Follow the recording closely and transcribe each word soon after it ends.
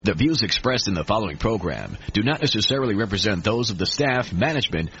The views expressed in the following program do not necessarily represent those of the staff,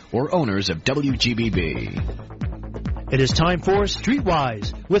 management, or owners of WGBB. It is time for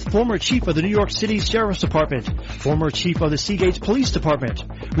Streetwise with former chief of the New York City Sheriff's Department, former chief of the Seagate Police Department,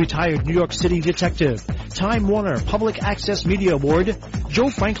 retired New York City detective, Time Warner Public Access Media Award, Joe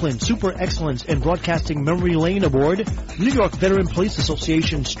Franklin Super Excellence in Broadcasting Memory Lane Award, New York Veteran Police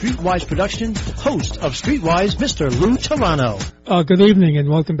Association Streetwise production, host of Streetwise, Mr. Lou Telano. Good evening and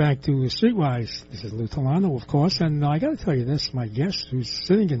welcome back to Streetwise. This is Lou Telano, of course, and I got to tell you this, my guest who's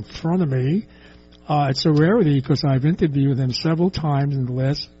sitting in front of me, it's a rarity because I've interviewed him several times in the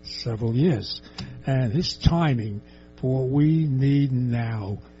last several years, and his timing for what we need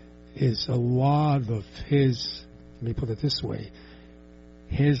now is a lot of his, let me put it this way,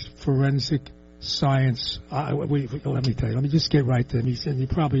 his forensic science. Let me tell you, let me just get right to him. He said you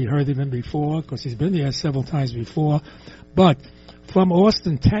probably heard of him before because he's been here several times before, but from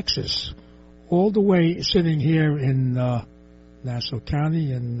Austin, Texas, all the way sitting here in Nassau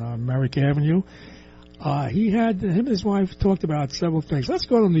County and Merrick Avenue, him and his wife talked about several things. Let's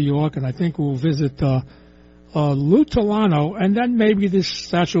go to New York, and I think we'll visit Lou Telano, and then maybe the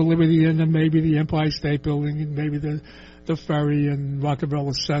Statue of Liberty, and then maybe the Empire State Building, and maybe the ferry and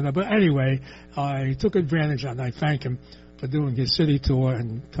Rockefeller Center. But anyway, he took advantage, and I thank him for doing his city tour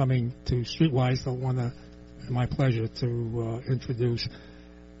and coming to Streetwise. My pleasure to introduce.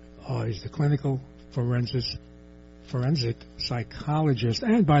 He's the Clinical Forensic Psychologist,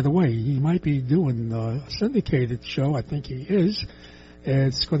 and by the way, he might be doing a syndicated show. I think he is.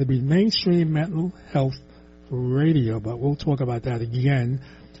 It's going to be Mainstream Mental Health Radio, but we'll talk about that again.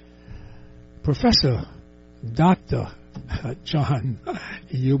 Professor Dr. John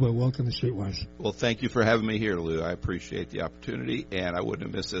Yuba, welcome to Streetwise. Well, thank you for having me here, Lou. I appreciate the opportunity, and I wouldn't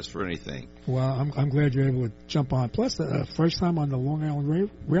have missed this for anything. Well, I'm glad you're able to jump on. Plus, the first time on the Long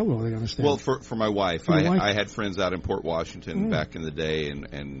Island Railroad, I understand. Well, for my wife. I had friends out in Port Washington back in the day,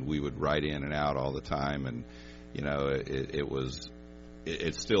 and we would ride in and out all the time, and, you know,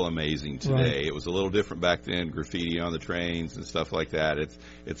 it's still amazing today. Right. It was a little different back then, graffiti on the trains and stuff like that.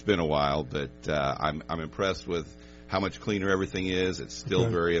 It's been a while, but I'm impressed with how much cleaner everything is. It's still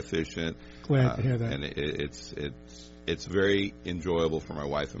very efficient. Glad to hear that. And it's very enjoyable for my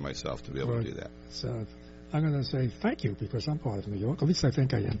wife and myself to be able to do that. So I'm going to say thank you because I'm part of New York. At least I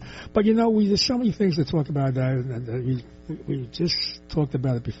think I am. But, you know, there's so many things to talk about. We just talked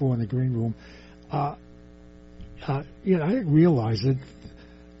about it before in the green room. I didn't realize it.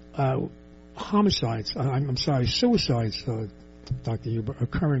 Homicides, suicides, Dr. Huber,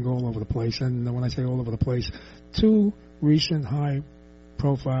 occurring all over the place. And when I say all over the place, 2 recent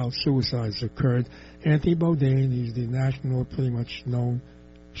high-profile suicides occurred. Anthony Bourdain, he's the national, pretty much known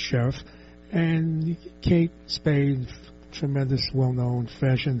sheriff, and Kate Spade, tremendous, well-known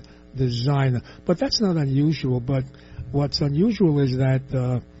fashion designer. But that's not unusual. But what's unusual is that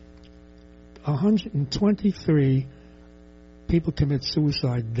 123 people commit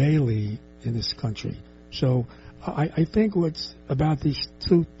suicide daily in this country. So I think what's about these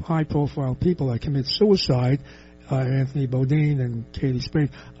 2 high-profile people that commit suicide, Anthony Bourdain and Katie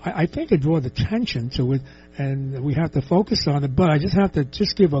Spade, I think it draws attention to it, and we have to focus on it. But I just have to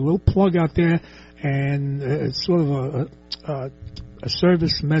give a little plug out there, and it's sort of a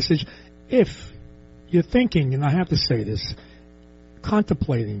service message. If you're thinking, and I have to say this,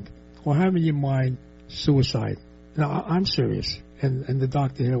 contemplating or having in your mind suicide, now I'm serious, and the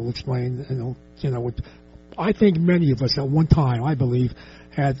doctor here will explain, and I think many of us at one time, I believe,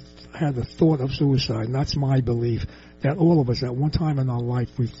 had the thought of suicide, and that's my belief, that all of us at one time in our life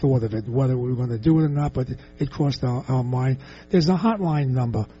we thought of it, whether we were going to do it or not, but it crossed our mind. There's a hotline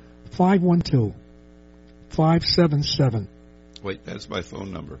number, 512-577. Wait, that's my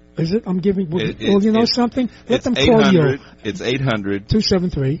phone number. Is it? I'm giving, something? Let them call you. It's 800.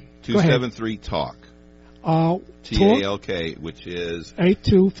 273. 273-TALK. TALK, which is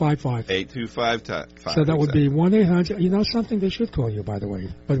 8255. 8255. So that would be 1-800. You know something? They should call you, by the way.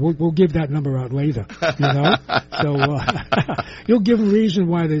 But we'll give that number out later. So you'll give them reason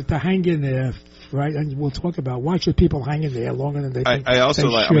why to hang in there, right? And we'll talk about why should people hang in there longer than they think. I also they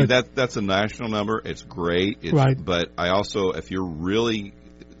like. should. I mean, that's a national number. It's great. Right. But I also, if you're really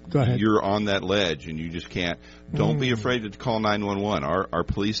you're on that ledge and you just can't. Don't be afraid to call 911. Our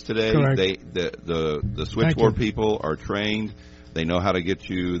police today, the switchboard people are trained. They know how to get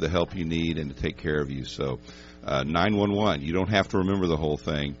you the help you need and to take care of you. So 911, you don't have to remember the whole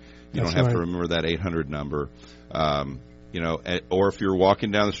thing. You don't have to remember that 800 number. Or if you're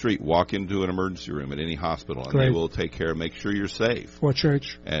walking down the street, walk into an emergency room at any hospital, and they will take care of, make sure you're safe. Or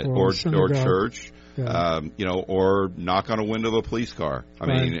church. Or church. or knock on a window of a police car.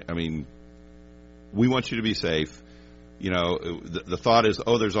 I mean, we want you to be safe. The thought is,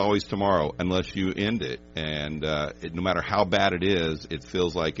 there's always tomorrow, unless you end it. And no matter how bad it is, it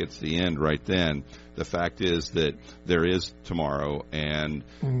feels like it's the end right then. The fact is that there is tomorrow, and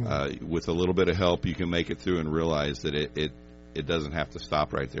with a little bit of help, you can make it through and realize that it doesn't have to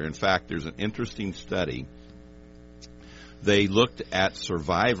stop right there. In fact, there's an interesting study. They looked at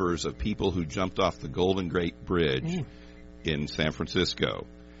survivors of people who jumped off the Golden Gate Bridge in San Francisco,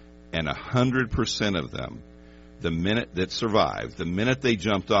 and 100% of them, the minute they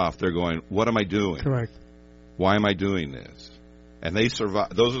jumped off, they're going, what am I doing? Correct. Why am I doing this? And they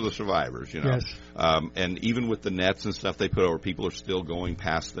survive. Those are the survivors, Yes. And even with the nets and stuff they put over, people are still going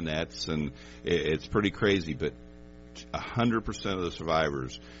past the nets, and it's pretty crazy. But 100% of the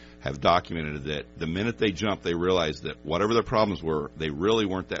survivors have documented that the minute they jumped, they realized that whatever their problems were, they really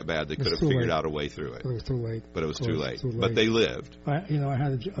weren't that bad. They could have figured out a way through it. It was too late. But it was too late. But they lived. I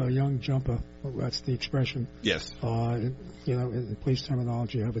had a young jumper. That's the expression. Yes. In police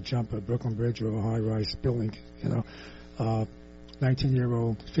terminology, you have a jumper, Brooklyn Bridge, or a high-rise building.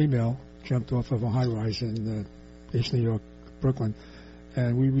 19-year-old female jumped off of a high-rise in East New York, Brooklyn.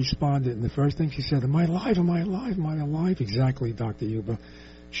 And we responded, and the first thing she said, am I alive? Am I alive? Am I alive? Exactly, Dr. Huber.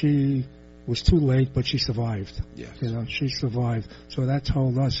 She was too late, but she survived. Yes. She survived. So that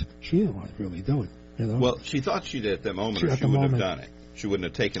told us she didn't want to really do it. Well, she thought she did at that moment, or she wouldn't have done it. She wouldn't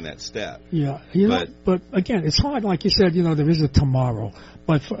have taken that step. Yeah. But again, it's hard. Like you said, there is a tomorrow.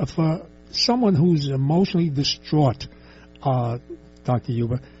 But for someone who's emotionally distraught, Dr.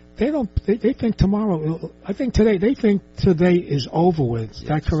 Huber, they think tomorrow, they think today is over with. Is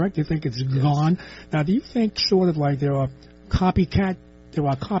that correct? They think it's gone. Now, do you think sort of like there are copycats,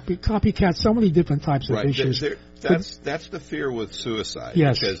 so many different types of issues? That's the fear with suicide.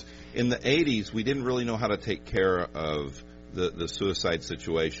 Yes. Because in the 80s, we didn't really know how to take care of the suicide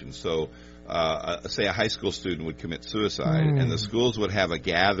situation. So, say a high school student would commit suicide, and the schools would have a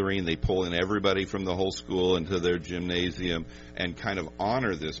gathering. They pull in everybody from the whole school into their gymnasium and kind of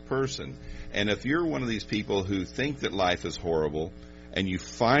honor this person. And if you're one of these people who think that life is horrible, and you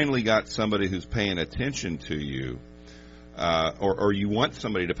finally got somebody who's paying attention to you, or you want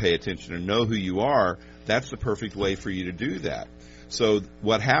somebody to pay attention and know who you are, that's the perfect way for you to do that. So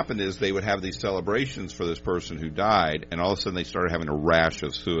what happened is they would have these celebrations for this person who died, and all of a sudden they started having a rash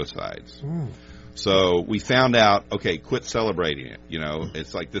of suicides. So we found out, okay, quit celebrating it.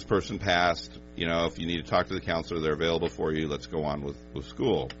 It's like this person passed. If you need to talk to the counselor, they're available for you. Let's go on with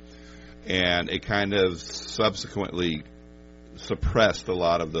school. And it kind of subsequently suppressed a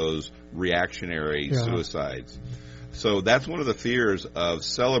lot of those reactionary suicides. So that's one of the fears of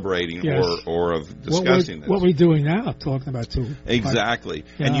celebrating or of discussing this. What we're doing now, talking about too. Exactly.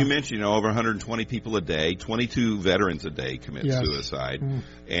 Yeah. And you mentioned, over 120 people a day, 22 veterans a day commit suicide.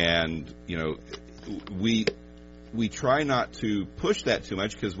 And, we try not to push that too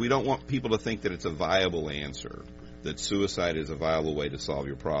much because we don't want people to think that it's a viable answer, that suicide is a viable way to solve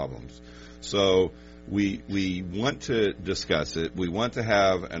your problems. So we want to discuss it. We want to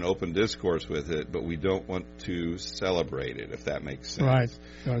have an open discourse with it, but we don't want to celebrate it, if that makes sense. Right.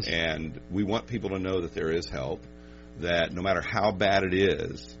 Yes. And we want people to know that there is help, that no matter how bad it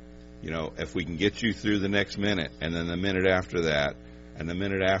is, if we can get you through the next minute, and then the minute after that, and the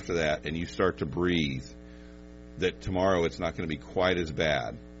minute after that, and you start to breathe, that tomorrow it's not going to be quite as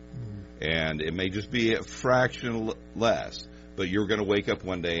bad. And it may just be a fraction less. But you're going to wake up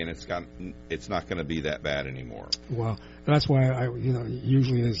one day and it's not going to be that bad anymore. Well, that's why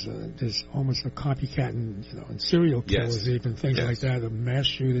usually there's almost a copycat in serial killers, even things like that, of mass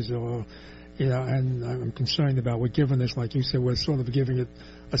shooters, or and I'm concerned about we're giving this, like you said, we're sort of giving it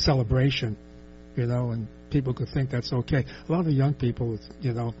a celebration, and people could think that's okay. A lot of the young people,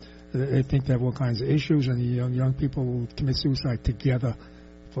 they think they have all kinds of issues, and the young people will commit suicide together.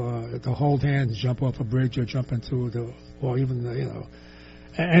 To hold hands, jump off a bridge, or jump into or even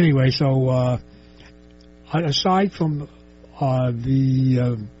Anyway, so aside from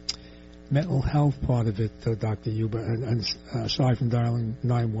the mental health part of it, Dr. Huber, and aside from dialing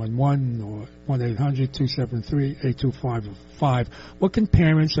 911 or 1-800-273-8255, what can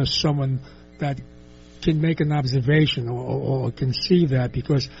parents or someone that can make an observation or can see that?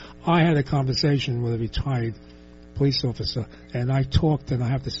 Because I had a conversation with a retired police officer, and I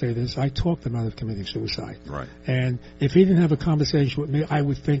have to say this, I talked him out of committing suicide. Right. And if he didn't have a conversation with me, I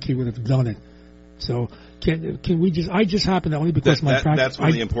would think he would have done it. So can we I just happen to, only because that's one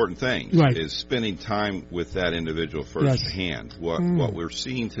of the important things, is spending time with that individual firsthand. What we're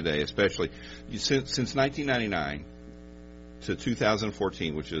seeing today, especially since 1999, to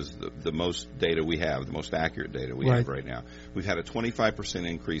 2014, which is the most data we have, the most accurate data we have right now, we've had a 25%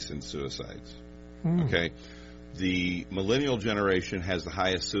 increase in suicides. Okay? The millennial generation has the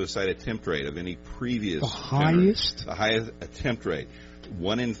highest suicide attempt rate of any previous highest? The highest attempt rate.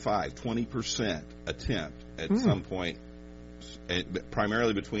 1 in 5, 20% attempt at some point,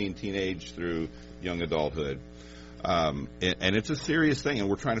 primarily between teenage through young adulthood. And it's a serious thing, and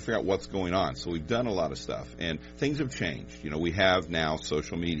we're trying to figure out what's going on. So we've done a lot of stuff, and things have changed. We have now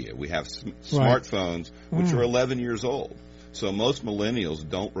social media. We have smartphones, which are 11 years old. So most millennials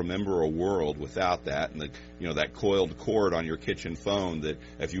don't remember a world without that, and that coiled cord on your kitchen phone that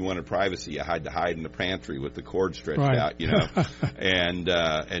if you wanted privacy, you had to hide in the pantry with the cord stretched out, and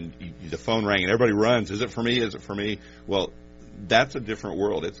the phone rang and everybody runs. Is it for me? Is it for me? Well, that's a different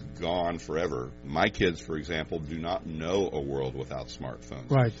world. It's gone forever. My kids, for example, do not know a world without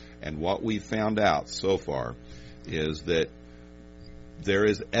smartphones. Right. And what we've found out so far is that there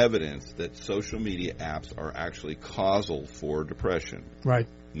is evidence that social media apps are actually causal for depression. Right.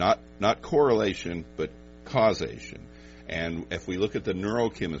 Not correlation, but causation. And if we look at the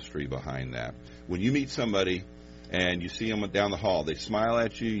neurochemistry behind that, when you meet somebody and you see them down the hall, they smile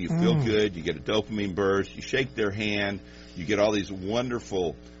at you, you feel good, you get a dopamine burst, you shake their hand, you get all these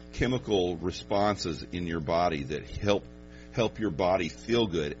wonderful chemical responses in your body that help your body feel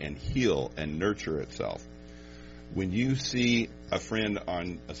good and heal and nurture itself. When you see a friend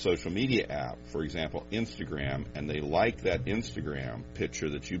on a social media app, for example, Instagram, and they like that Instagram picture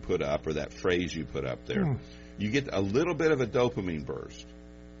that you put up or that phrase you put up there, you get a little bit of a dopamine burst.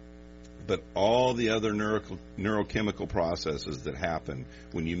 But all the other neurochemical processes that happen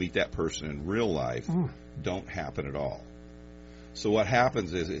when you meet that person in real life don't happen at all. So what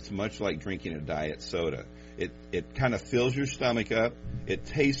happens is it's much like drinking a diet soda. It kind of fills your stomach up. It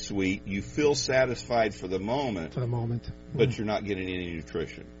tastes sweet. You feel satisfied for the moment. But you're not getting any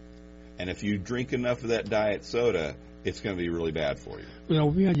nutrition. And if you drink enough of that diet soda, it's going to be really bad for you.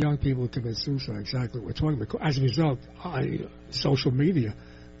 We had young people commit suicide, exactly what we're talking about. As a result, social media,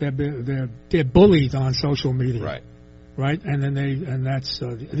 they're bullied on social media. Right. Right, and that's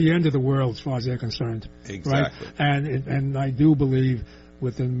the end of the world as far as they're concerned. Exactly. Right? And I do believe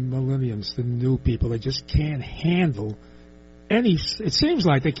with the millenniums, the new people, they just can't handle it seems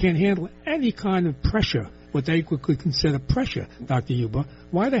like they can't handle any kind of pressure, what they could consider pressure, Dr. Huber.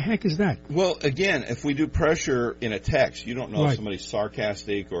 Why the heck is that? Well, again, if we do pressure in a text, you don't know if somebody's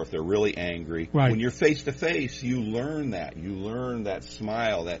sarcastic or if they're really angry. Right. When you're face-to-face, you learn that. You learn that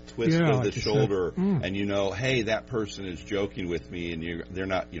smile, that twist of the shoulder, and you know, hey, that person is joking with me, and they're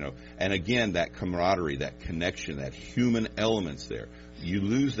not, And again, that camaraderie, that connection, that human elements there. You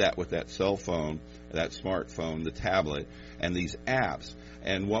lose that with that cell phone, that smartphone, the tablet, and these apps.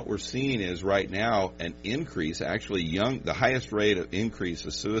 And what we're seeing is right now an increase, actually the highest rate of increase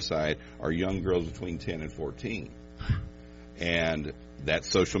of suicide are young girls between 10 and 14. And that's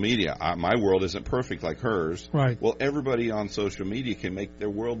social media. My world isn't perfect like hers. Right. Well, everybody on social media can make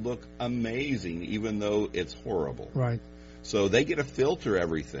their world look amazing, even though it's horrible. Right. So they get to filter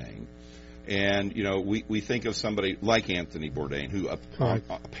everything. And, we think of somebody like Anthony Bourdain, who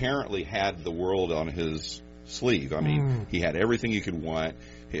apparently had the world on his sleeve. I mean, he had everything you could want.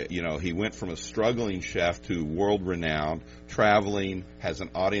 He went from a struggling chef to world-renowned, traveling, has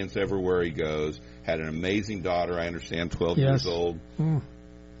an audience everywhere he goes, had an amazing daughter, I understand, 12 years old.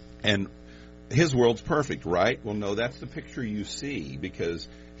 And his world's perfect, right? Well, no, that's the picture you see, because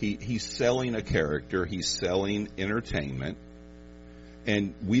he's selling a character, he's selling entertainment,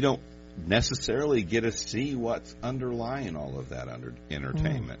 and we don't necessarily get to see what's underlying all of that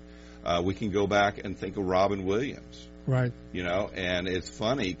entertainment. We can go back and think of Robin Williams. Right. And it's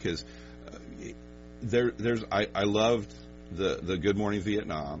funny because I loved the Good Morning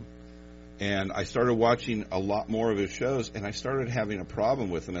Vietnam, and I started watching a lot more of his shows, and I started having a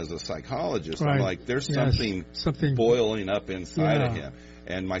problem with him as a psychologist. Right. I'm like, there's something boiling up inside of him.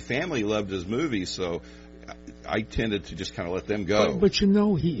 And my family loved his movies, so I tended to just kind of let them go. But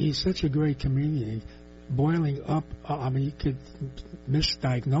he's such a great comedian. Boiling up, you could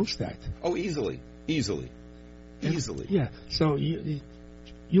misdiagnose that. Oh, easily. Yeah, so you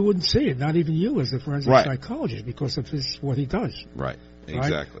wouldn't see it, not even you as a forensic psychologist, because of what he does. Right,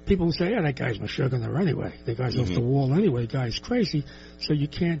 exactly. Right? People say, that guy's Meshuggah anyway. The guy's off the wall anyway. The guy's crazy. So you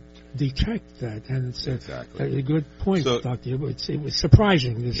can't detect that. And it's a good point, Dr. Huber. It was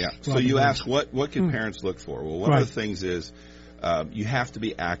surprising. So you ask, what can parents look for? Well, one of the things is you have to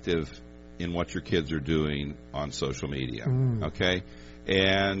be active in what your kids are doing on social media, okay?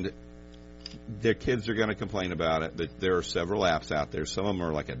 And their kids are going to complain about it, but there are several apps out there. Some of them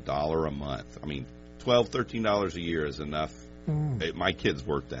are like $1 a month. I mean, $12, $13 a year is enough My kids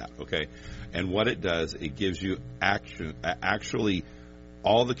work that, okay? And what it does, it gives you actually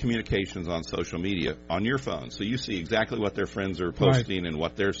all the communications on social media on your phone. So you see exactly what their friends are posting and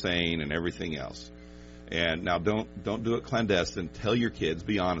what they're saying and everything else. And now don't do it clandestine. Tell your kids,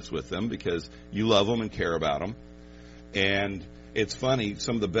 be honest with them, because you love them and care about them. And it's funny,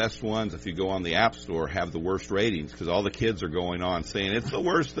 some of the best ones, if you go on the App Store, have the worst ratings because all the kids are going on saying, it's the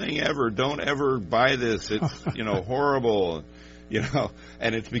worst thing ever. Don't ever buy this. It's, horrible.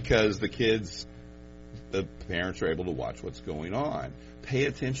 And it's because the parents are able to watch what's going on. Pay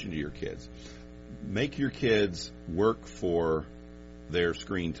attention to your kids. Make your kids work for their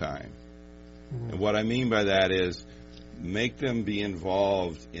screen time. And what I mean by that is make them be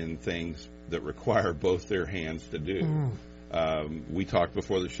involved in things that require both their hands to do. We talked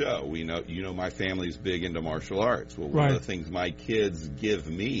before the show. My family's big into martial arts. Well, one of the things my kids give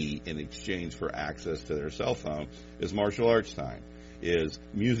me in exchange for access to their cell phone is martial arts time, is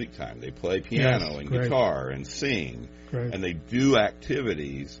music time. They play piano and guitar and sing, and they do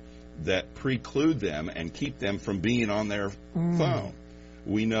activities that preclude them and keep them from being on their phone.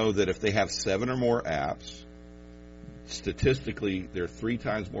 We know that if they have 7 or more apps, statistically, they're 3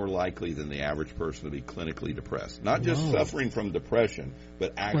 times more likely than the average person to be clinically depressed. Not just suffering from depression,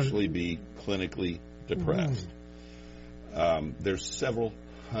 but actually be clinically depressed. There's several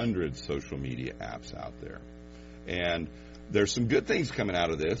hundred social media apps out there. And there's some good things coming out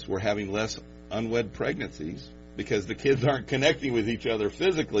of this. We're having less unwed pregnancies because the kids aren't connecting with each other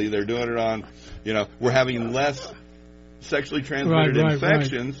physically. They're doing it on, we're having less sexually transmitted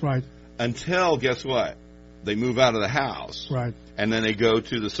infections until, guess what? They move out of the house, and then they go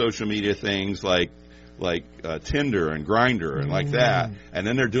to the social media things like Tinder and Grindr and like that, and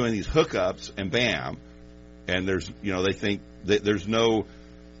then they're doing these hookups, and bam, and there's they think that there's no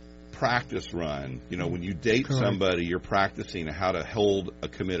practice run. When you date somebody, you're practicing how to hold a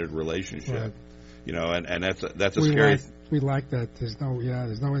committed relationship. And that's a scary. We like that. There's no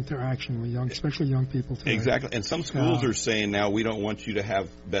interaction with especially young people today. Exactly. And some schools are saying now we don't want you to have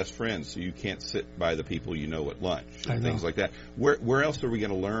best friends, so you can't sit by the people you know at lunch and things like that. Where else are we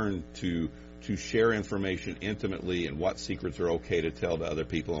going to learn to share information intimately and what secrets are okay to tell to other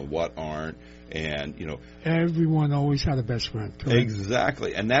people and what aren't? And everyone always had a best friend. Correct?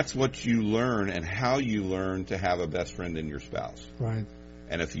 Exactly. And that's what you learn and how you learn to have a best friend in your spouse. Right.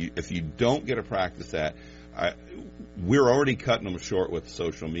 And if you don't get to practice that, we're already cutting them short with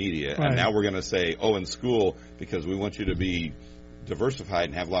social media, and now we're going to say, in school, because we want you to be diversified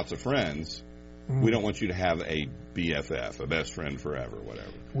and have lots of friends, we don't want you to have a BFF, a best friend forever,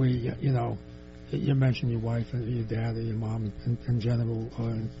 whatever. You mentioned your wife and your dad and your mom in general.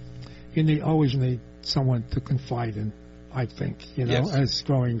 You always need someone to confide in. I think, as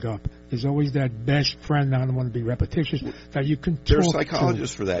growing up. There's always that best friend, I don't want to be repetitious, that you can talk to. There's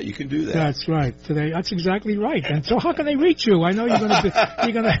psychologists for that. You can do that. That's right. That's exactly right. And so how can they reach you? I know you're going to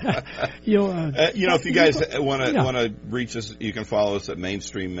if you guys want to reach us, you can follow us at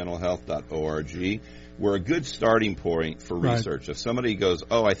mainstreammentalhealth.org. We're a good starting point for research. If somebody goes,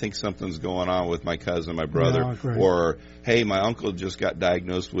 I think something's going on with my cousin, my brother, or, hey, my uncle just got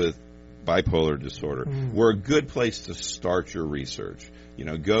diagnosed with bipolar disorder. We're a good place to start your research.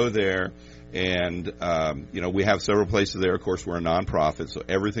 Go there, and we have several places there. Of course, we're a nonprofit, so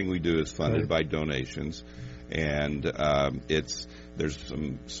everything we do is funded by donations, and there's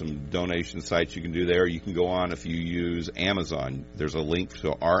some donation sites you can do there. You can go on if you use Amazon. There's a link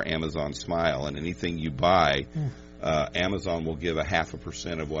to our Amazon Smile, and anything you buy, Amazon will give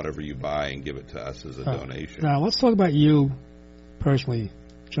 0.5% of whatever you buy and give it to us as a donation. Now let's talk about you personally.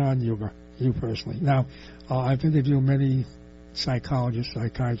 John Huber, you personally. Now, I've interviewed many psychologists,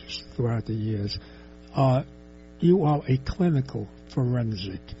 psychiatrists throughout the years. You are a clinical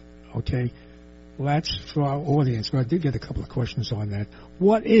forensic, okay? That's for our audience. I did get a couple of questions on that.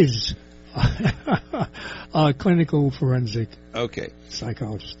 What is a clinical forensic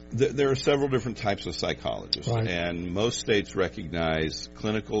psychologist? There are several different types of psychologists, and most states recognize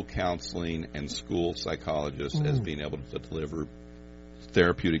clinical counseling and school psychologists as being able to deliver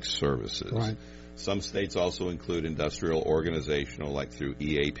therapeutic services. Some states also include industrial organizational, like through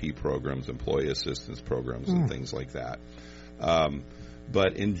EAP programs, employee assistance programs, and things like that.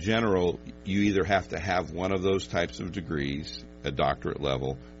 But in general, you either have to have one of those types of degrees, a doctorate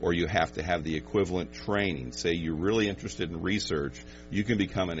level, or you have to have the equivalent training. Say you're really interested in research, you can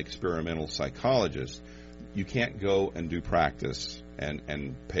become an experimental psychologist. you can't go and do practice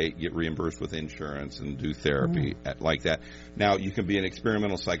and get reimbursed with insurance and do therapy like that. Now, you can be an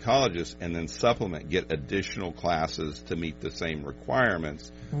experimental psychologist and then get additional classes to meet the same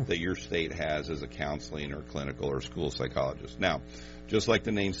requirements that your state has as a counseling or clinical or school psychologist. Now, just like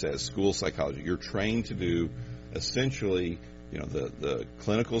the name says, school psychology, you're trained to do essentially, the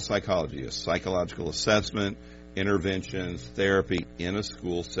clinical psychology, a psychological assessment, interventions, therapy in a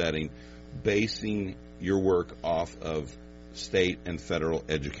school setting, basing your work off of state and federal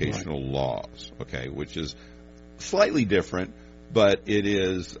educational laws, okay, which is slightly different, but it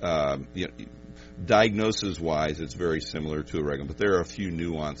is, diagnosis-wise, it's very similar to a regular, but there are a few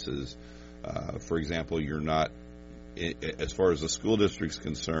nuances. For example, you're not, as far as the school district's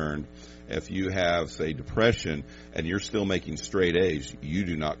concerned, if you have, say, depression and you're still making straight A's, you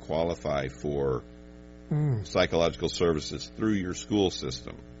do not qualify for psychological services through your school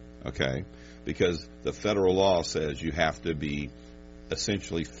system, okay? Because the federal law says you have to be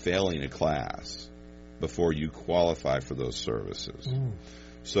essentially failing a class before you qualify for those services.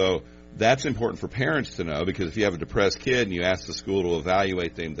 So that's important for parents to know, because if you have a depressed kid and you ask the school to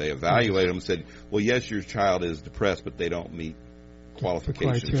evaluate them, they evaluate them and said, well, yes, your child is depressed, but they don't meet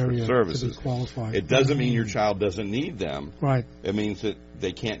qualifications for services. It doesn't mean your child doesn't need them. Right. It means that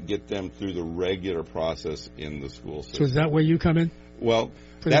they can't get them through the regular process in the school system. So is that where you come in? Well,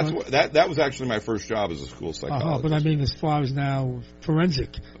 that was actually my first job as a school psychologist. But I mean, as far as now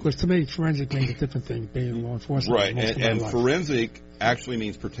forensic, because to me forensic means a different thing, being law enforcement. Right, and forensic actually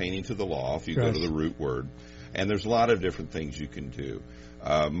means pertaining to the law, if you go to the root word. And there's a lot of different things you can do.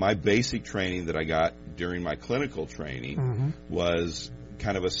 My basic training that I got during my clinical training was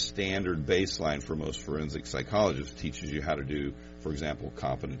kind of a standard baseline for most forensic psychologists. It teaches you how to do, for example,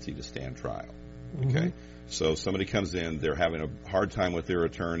 competency to stand trial. Okay? So somebody comes in, they're having a hard time with their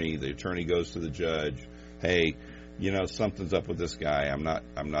attorney. The attorney goes to the judge, hey, something's up with this guy. I'm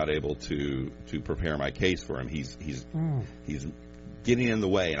not able to prepare my case for him. He's getting in the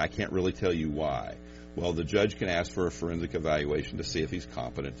way, and I can't really tell you why. Well, the judge can ask for a forensic evaluation to see if he's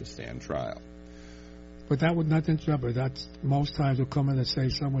competent to stand trial. But that would not interrupt. But that's most times will come in and say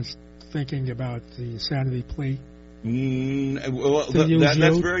someone's thinking about the insanity plea. That's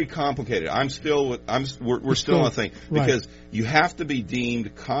very complicated. We're still on a thing, because you have to be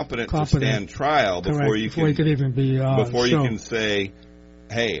deemed competent to stand trial before you can even be you can say,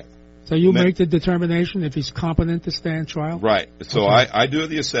 hey. So you make the determination if he's competent to stand trial? Right. So I do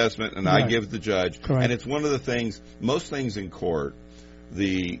the assessment and I give the judge. Correct. And it's one of the things, most things in court,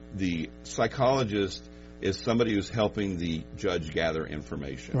 the psychologist is somebody who's helping the judge gather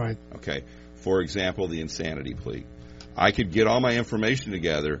information. Right. Okay. For example, the insanity plea. I could get all my information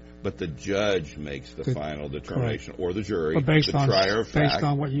together, but the judge makes the final determination, or the jury, the trier of fact. Based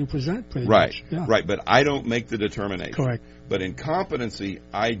on what you present, pretty much. Yeah. Right, but I don't make the determination. Correct. But in competency,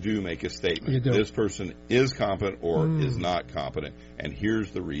 I do make a statement. This person is competent or is not competent, and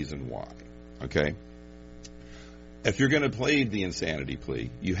here's the reason why. Okay? If you're going to plead the insanity plea,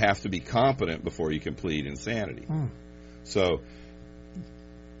 you have to be competent before you can plead insanity. So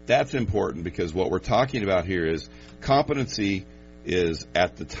that's important, because what we're talking about here is competency is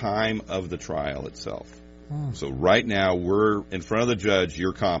at the time of the trial itself. So right now, we're in front of the judge,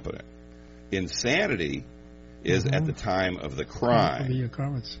 you're competent. Insanity is at the time of the crime.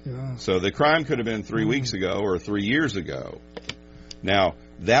 So the crime could have been 3 weeks ago or 3 years ago. Now,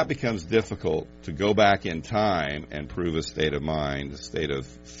 that becomes difficult to go back in time and prove a state of mind, a state of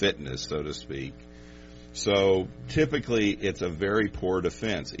fitness, so to speak. So typically, it's a very poor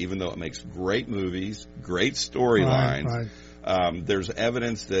defense, even though it makes great movies, great storylines. There's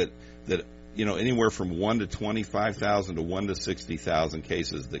evidence that anywhere from 1 to 25,000 to 1 to 60,000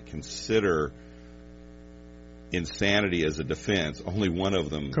 cases that consider insanity as a defense, only one of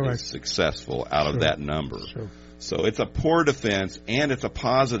them is successful out of that number. So it's a poor defense, and it's a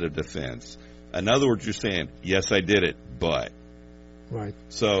positive defense. In other words, you're saying, yes, I did it, but. Right.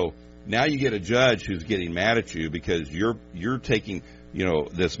 So now you get a judge who's getting mad at you because you're taking,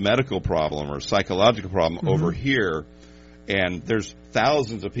 this medical problem or psychological problem over here, and there's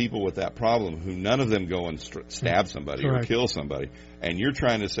thousands of people with that problem who none of them go and stab somebody or kill somebody. And you're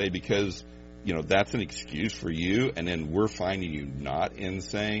trying to say, because that's an excuse for you, and then we're finding you not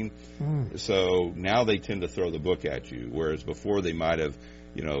insane. So now they tend to throw the book at you, whereas before they might have,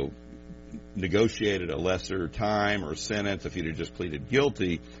 negotiated a lesser time or sentence if you'd have just pleaded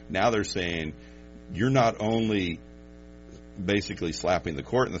guilty. Now they're saying you're not only basically slapping the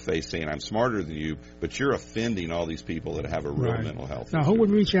court in the face saying I'm smarter than you, but you're offending all these people that have a real mental health issue. Now, who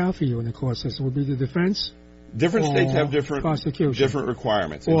would reach out for you in the court system? Would be the defense? Different states have different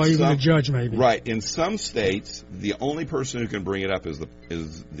requirements. Or even the judge, maybe. Right. In some states, the only person who can bring it up is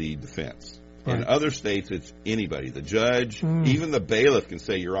the defense. Right. In other states, it's anybody. The judge, even the bailiff can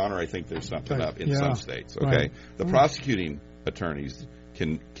say, Your Honor, I think there's something up in some states. Okay. Right. The prosecuting attorneys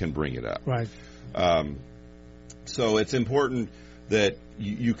can bring it up. Right. So it's important that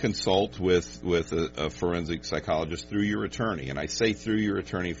you consult with a forensic psychologist through your attorney. And I say through your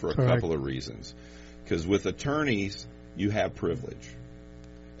attorney for a couple of reasons. Because with attorneys, you have privilege.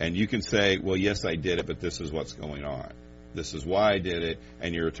 And you can say, well, yes, I did it, but this is what's going on. This is why I did it,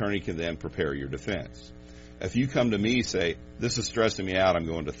 and your attorney can then prepare your defense. If you come to me say, this is stressing me out, I'm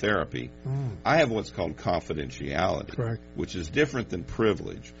going to therapy, I have what's called confidentiality, which is different than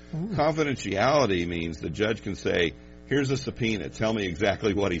privilege. Confidentiality means the judge can say, here's a subpoena, tell me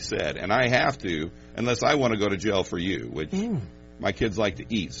exactly what he said. And I have to, unless I want to go to jail for you, which my kids like to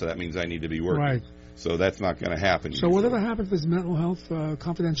eat, so that means I need to be working. Right. So that's not going to happen. So whatever happens with mental health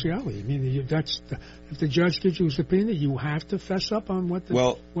confidentiality? I mean, if the judge gives you a subpoena, you have to fess up on what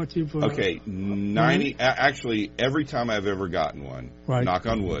you've... okay, 90... Actually, every time I've ever gotten one, knock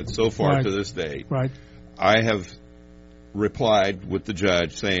on wood, so far to this day, I have replied with the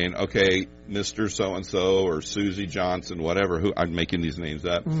judge saying, okay, Mr. So-and-so or Susie Johnson, whatever, who I'm making these names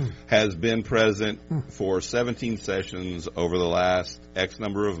up, has been present for 17 sessions over the last X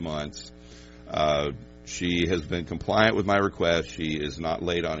number of months. She has been compliant with my request. She is not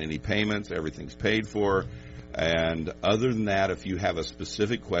late on any payments. Everything's paid for. And other than that, if you have a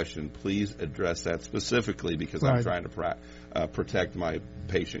specific question, please address that specifically because I'm trying to protect my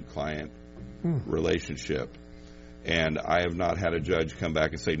patient-client relationship. And I have not had a judge come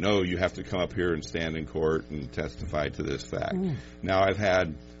back and say, no, you have to come up here and stand in court and testify to this fact. Now, I've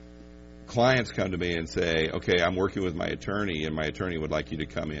had clients come to me and say, okay, I'm working with my attorney, and my attorney would like you to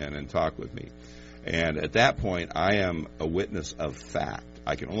come in and talk with me. And at that point, I am a witness of fact.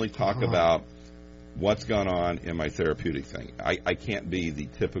 I can only talk about what's gone on in my therapeutic thing. I can't be the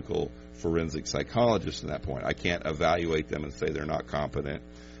typical forensic psychologist at that point. I can't evaluate them and say they're not competent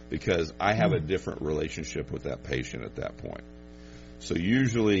because I have a different relationship with that patient at that point. So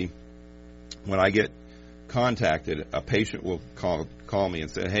usually when I get contacted, a patient will call me and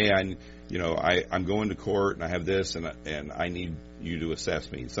say, hey, I'm going to court and I have this and I need you to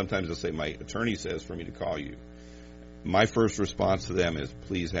assess me. Sometimes they'll say, my attorney says for me to call you. My first response to them is,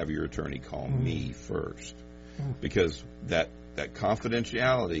 please have your attorney call me first. Because that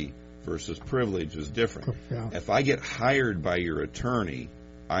confidentiality versus privilege is different. If I get hired by your attorney,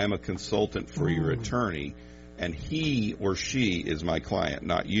 I am a consultant for your attorney, and he or she is my client,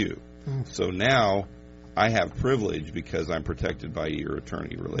 not you. So now I have privilege because I'm protected by your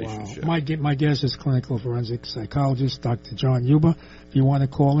attorney relationship. Wow. My guest is clinical forensic psychologist, Dr. John Yuba. If you want to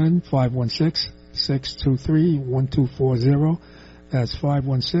call in, 516-623-1240. That's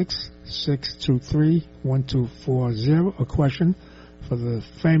 516-623-1240. A question for the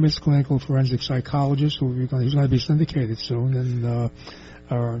famous clinical forensic psychologist he's going to be syndicated soon. And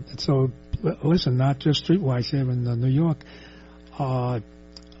so, listen, not just Streetwise here in New York.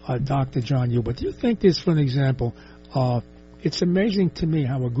 Dr. John Yuba, do you think this, for an example, it's amazing to me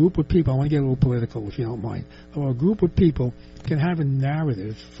how a group of people, I want to get a little political if you don't mind, how a group of people can have a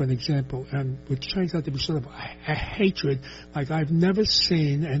narrative, for an example, and which turns out to be sort of a hatred like I've never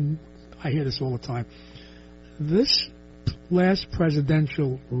seen, and I hear this all the time. This last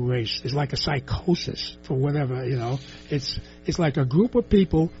presidential race is like a psychosis for whatever, It's like a group of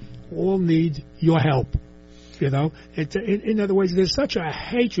people all need your help. In other words, there's such a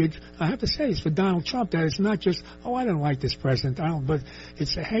hatred, I have to say, it's for Donald Trump, that it's not just, oh, I don't like this president, but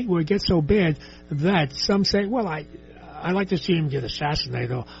it's a hate where it gets so bad that some say, well, I'd like to see him get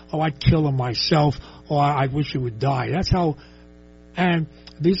assassinated, or I'd kill him myself, or I wish he would die. That's how, and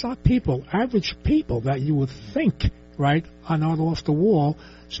these are people, average people that you would think, are not off the wall.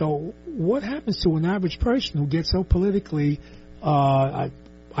 So what happens to an average person who gets so politically, I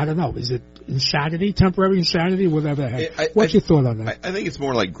don't know, is it insanity, temporary insanity, whatever the heck? What's your thought on that? I think it's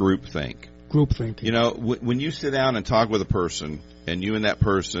more like groupthink. Groupthink. When you sit down and talk with a person, and you and that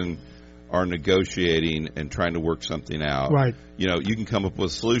person are negotiating and trying to work something out, you can come up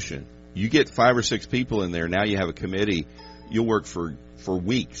with a solution. You get 5 or 6 people in there, now you have a committee, you'll work for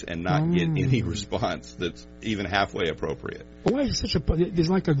weeks and not get any response that's even halfway appropriate. Why is there's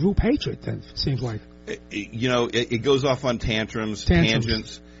like a group hatred then, it seems like. It goes off on tangents,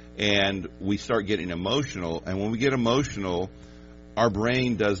 and we start getting emotional. And when we get emotional, our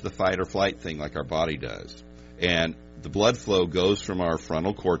brain does the fight or flight thing like our body does. And the blood flow goes from our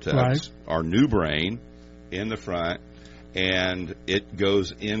frontal cortex, our new brain, in the front, and it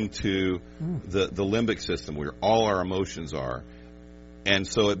goes into the limbic system where all our emotions are. And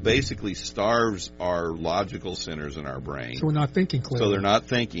so it basically starves our logical centers in our brain. So we're not thinking clearly. So they're not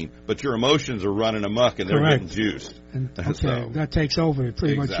thinking, but your emotions are running amok and they're getting juiced. And, okay, that takes over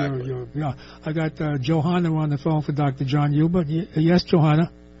pretty much. Yeah. I got Johanna on the phone for Dr. John Huber. Yes,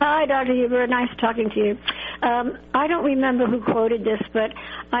 Johanna. Hi, Dr. Huber. Nice talking to you. I don't remember who quoted this, but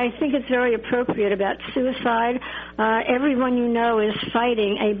I think it's very appropriate about suicide. Everyone you know is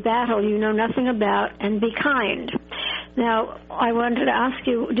fighting a battle you know nothing about, and be kind. Now, I wanted to ask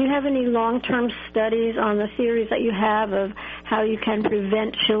you, do you have any long-term studies on the theories that you have of how you can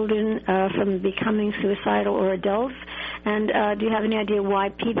prevent children from becoming suicidal or adults? And do you have any idea why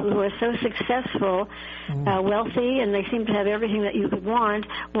people who are so successful, wealthy, and they seem to have everything that you could want,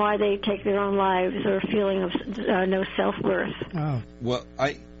 why they take their own lives or a feeling of no self-worth? Oh. Well,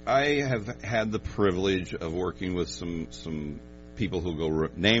 I have had the privilege of working with some people who go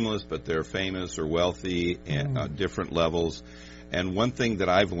nameless, but they're famous or wealthy at different levels. And one thing that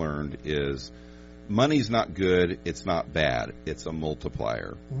I've learned is money's not good, it's not bad, it's a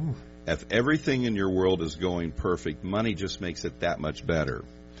multiplier. If everything in your world is going perfect, money just makes it that much better.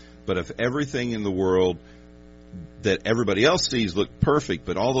 But if everything in the world that everybody else sees look perfect,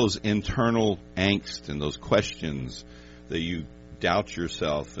 but all those internal angst and those questions that you doubt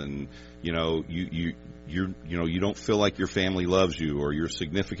yourself, and you don't feel like your family loves you, or your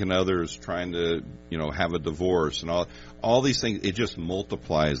significant other is trying to have a divorce, and all these things, it just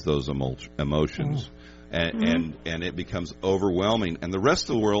multiplies those emotions. And it becomes overwhelming. And the rest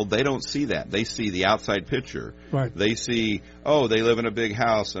of the world, they don't see that. They see the outside picture. Right. They see, they live in a big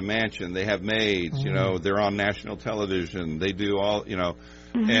house, a mansion, they have maids, they're on national television, they do all,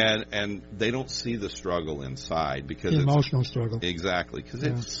 and they don't see the struggle inside, because the emotional struggle. Exactly, because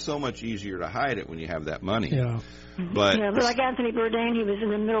it's so much easier to hide it when you have that money. Yeah. But like Anthony Bourdain, he was in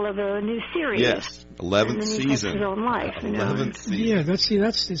the middle of a new series. Yes, 11th season. His own life. 11th season. Yeah,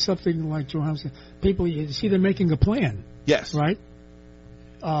 that's something like Johanna said. People, you see, they're making a plan. Yes. Right?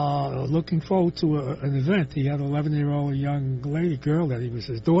 Looking forward to an event. He had an 11-year-old young girl that he was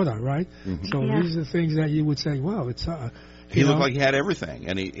his daughter, right? So these are things that you would say, well, it's... he looked like he had everything,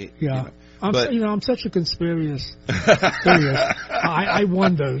 and he I'm such a conspiracious. I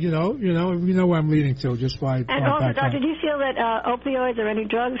wonder, you know where I'm leading to just by. And also, Doctor, do you feel that opioids or any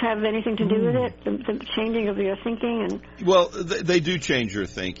drugs have anything to do with it? The changing of your thinking and. Well, they do change your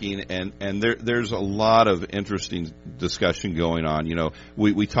thinking, and there's a lot of interesting discussion going on.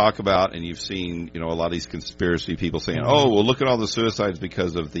 We talk about, and you've seen, a lot of these conspiracy people saying, well, look at all the suicides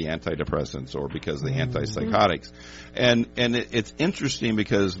because of the antidepressants or because of the antipsychotics, and it's interesting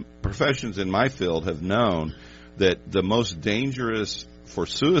because professions in my field have known that the most dangerous for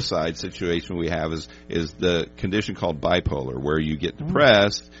suicide situation we have is the condition called bipolar, where you get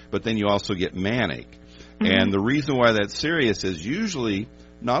depressed, but then you also get manic. And the reason why that's serious is usually,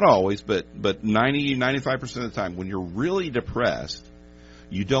 not always, but 90-95% of the time, when you're really depressed,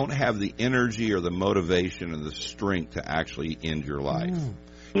 you don't have the energy or the motivation or the strength to actually end your life.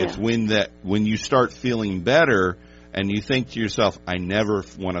 It's when you start feeling better and you think to yourself, I never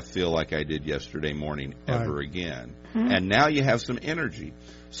want to feel like I did yesterday morning ever again. And now you have some energy.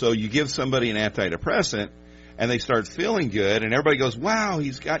 So you give somebody an antidepressant, and they start feeling good, and everybody goes, wow,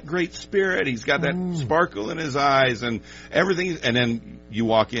 he's got great spirit, he's got that sparkle in his eyes, and everything. And then you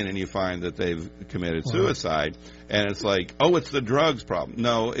walk in and you find that they've committed suicide, and it's like, it's the drugs problem.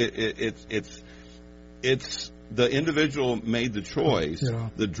 No, it's the individual made the choice.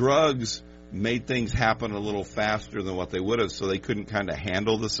 The drugs made things happen a little faster than what they would have, so they couldn't kind of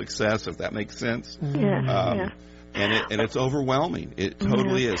handle the success, if that makes sense. And it's overwhelming. It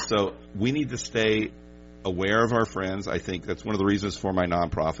totally is. So we need to stay aware of our friends. I think that's one of the reasons for my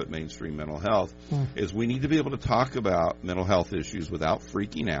nonprofit, Mainstream Mental Health, is we need to be able to talk about mental health issues without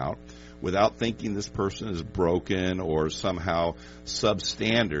freaking out, without thinking this person is broken or somehow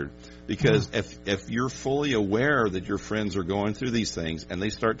substandard. Because if you're fully aware that your friends are going through these things and they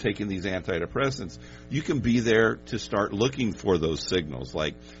start taking these antidepressants, you can be there to start looking for those signals.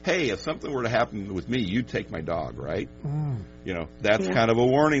 Like, hey, if something were to happen with me, you'd take my dog, right? That's kind of a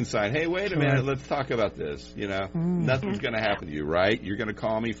warning sign. Hey, wait a minute, let's talk about this. Nothing's going to happen to you, right? You're going to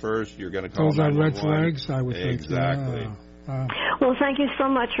call me first. You're going to call me. Those are red flags, I would think. Exactly. Well, thank you so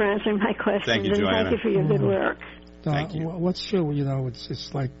much for answering my questions. Thank you, Joanna. And thank you for your good work. Thank you. What's true,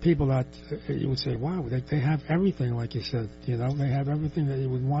 it's like people that you would say, wow, they have everything, like you said, they have everything that you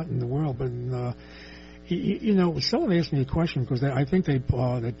would want in the world. But, someone asked me a question because I think they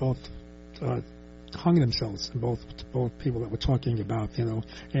both hung themselves, both people that were talking about,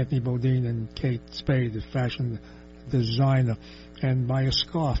 Anthony Bourdain and Kate Spade, the fashion designer, and buy a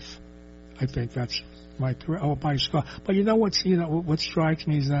scarf. I think that's my career. Oh, buy a scarf. But what strikes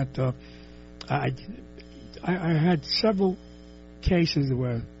me is that I had several cases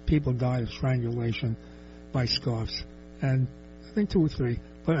where people died of strangulation by scarves, and I think 2 or 3,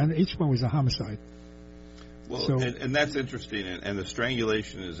 and each one was a homicide. Well, so, and that's interesting, and the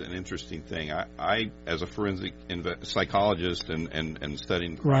strangulation is an interesting thing. I as a forensic psychologist and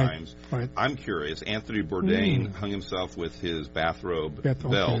studying crimes, right. I'm curious. Anthony Bourdain hung himself with his bathrobe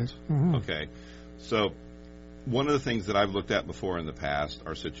belt. Mm-hmm. Okay, so one of the things that I've looked at before in the past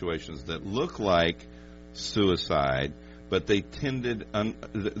are situations that look like suicide, but they tended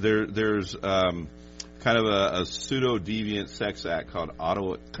there's kind of a pseudo-deviant sex act called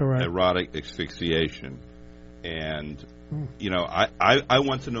autoerotic asphyxiation. And, I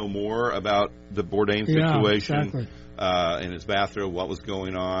want to know more about the Bourdain situation, exactly. In his bathrobe, what was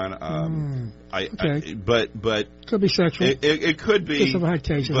going on. Okay. But could be sexual. It could be.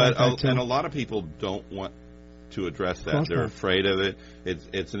 But and a lot of people don't want to address that. They're afraid of it.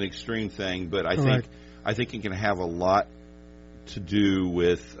 It's an extreme thing, but I think it can have a lot to do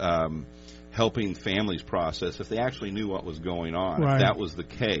with helping families process if they actually knew what was going on. Right. If that was the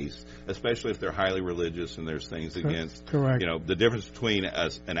case, especially if they're highly religious and there's things against, correct. The difference between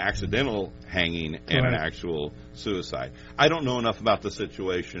an accidental hanging and an actual suicide. I don't know enough about the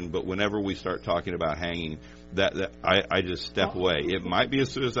situation, but whenever we start talking about hanging, I just step away. It might be a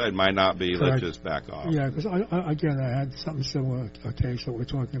suicide, might not be. Correct. Let's just back off. Yeah, because I had something similar, a case that we're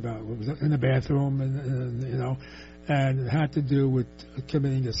talking about. It was in the bathroom, and it had to do with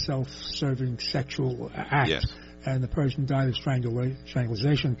committing a self-serving sexual act. Yes. And the person died of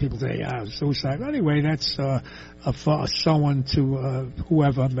strangulation. People say, suicide. Anyway, that's for someone to,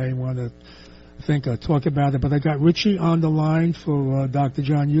 whoever may want to talk about it. But I got Richie on the line for Dr.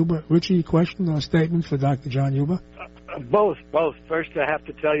 John Huber. Richie, question or statement for Dr. John Huber? Both. First, I have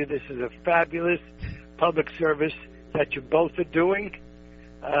to tell you this is a fabulous public service that you both are doing.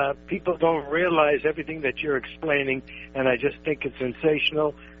 People don't realize everything that you're explaining, and I just think it's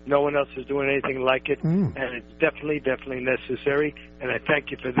sensational. No one else is doing anything like it, and it's definitely necessary, and I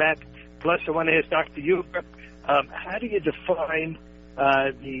thank you for that. Plus, I want to ask Dr. Huber, how do you define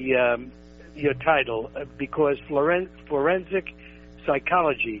your title? Because forensic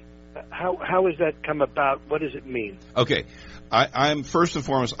psychology, how has that come about? What does it mean? Okay. I'm first and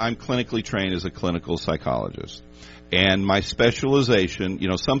foremost, I'm clinically trained as a clinical psychologist. And my specialization,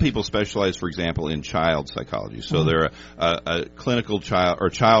 some people specialize, for example, in child psychology. So they're a clinical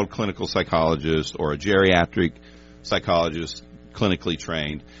child clinical psychologist or a geriatric psychologist clinically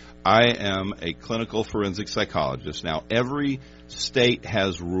trained. I am a clinical forensic psychologist. Now, every state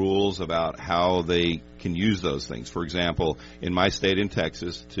has rules about how they can use those things. For example, in my state in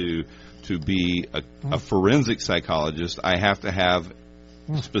Texas, to be a forensic psychologist, I have to have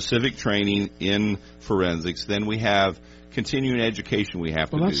specific training in forensics. Then we have continuing education we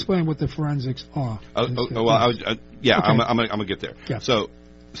have to do. Well, let's explain what the forensics are. I'm going to get there. Yeah.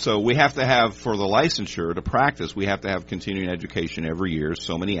 So we have to have, for the licensure to practice, we have to have continuing education every year,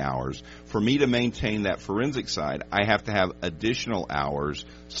 so many hours. For me to maintain that forensic side, I have to have additional hours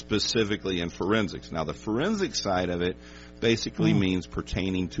specifically in forensics. Now, the forensic side of it basically means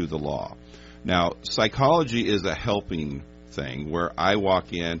pertaining to the law. Now, psychology is a helping thing where I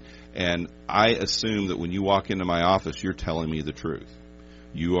walk in and I assume that when you walk into my office, you're telling me the truth.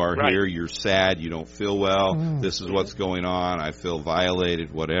 You are here, you're sad, you don't feel well, this is what's going on, I feel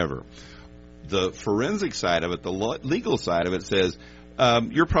violated, whatever. The forensic side of it, the legal side of it says,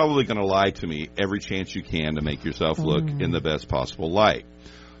 you're probably going to lie to me every chance you can to make yourself look in the best possible light.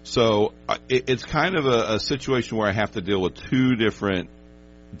 So it's kind of a situation where I have to deal with two different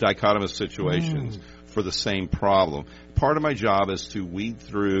dichotomous situations for the same problem. Part of my job is to weed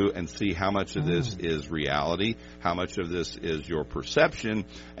through and see how much of this is reality, how much of this is your perception,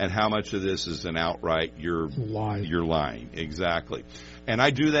 and how much of this is an outright you're lying. Exactly. And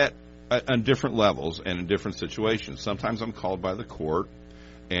I do that on different levels and in different situations. Sometimes I'm called by the court,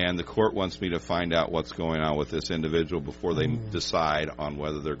 and the court wants me to find out what's going on with this individual before they decide on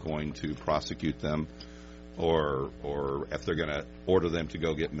whether they're going to prosecute them or if they're going to order them to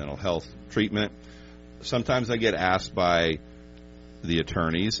go get mental health treatment. Sometimes I get asked by the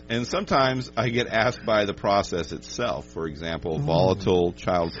attorneys, and sometimes I get asked by the process itself. For example, volatile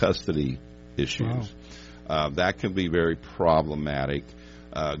child custody issues. Wow. That can be very problematic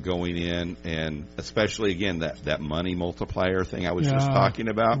going in, and especially, again, that money multiplier thing I was just talking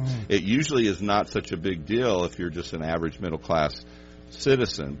about. It usually is not such a big deal if you're just an average middle-class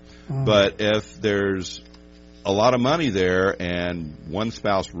citizen. But if there's a lot of money there, and one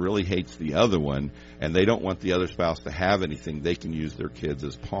spouse really hates the other one, and they don't want the other spouse to have anything. They can use their kids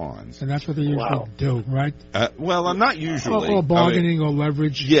as pawns. And that's what they usually do, right? Well, I'm not usually. Or bargaining or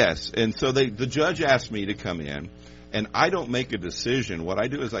leverage. Yes, and so the judge asked me to come in, and I don't make a decision. What I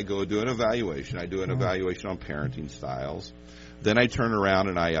do is I go do an evaluation. I do an evaluation on parenting styles. Then I turn around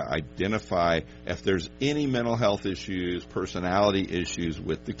and I identify if there's any mental health issues, personality issues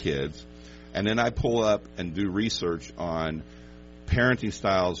with the kids. And then I pull up and do research on parenting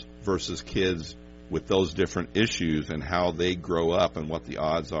styles versus kids with those different issues and how they grow up and what the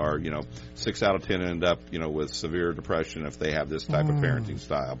odds are. 6 out of 10 end up, with severe depression if they have this type of parenting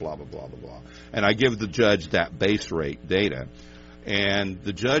style, blah, blah, blah, blah, blah. And I give the judge that base rate data. And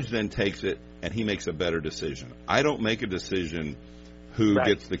the judge then takes it and he makes a better decision. I don't make a decision who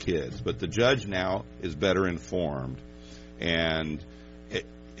gets the kids, but the judge now is better informed. And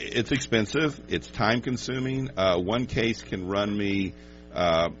it's expensive. It's time-consuming. One case can run me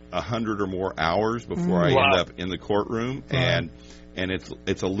 100 or more hours before I end up in the courtroom, and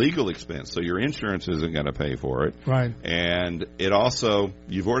it's a legal expense, so your insurance isn't going to pay for it. Right. And it also,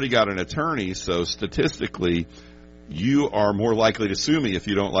 you've already got an attorney, so statistically, you are more likely to sue me if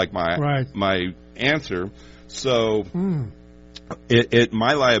you don't like my answer. So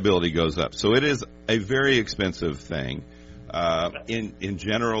my liability goes up. So it is a very expensive thing. In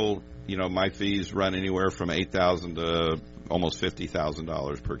general, my fees run anywhere from $8,000 to almost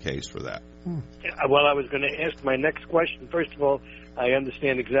 $50,000 per case for that. Well, I was going to ask my next question. First of all, I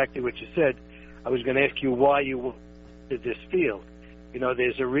understand exactly what you said. I was going to ask you why you did this field.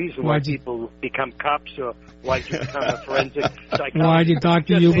 There's a reason why people become cops or why you become a forensic psychologist. Why did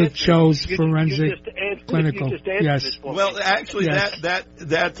Dr. Hubert chose forensic clinical? Yes. Well, actually, that's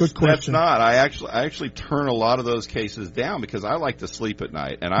not. I actually turn a lot of those cases down because I like to sleep at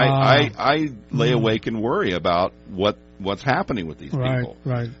night, and I lay awake and worry about what's happening with these people.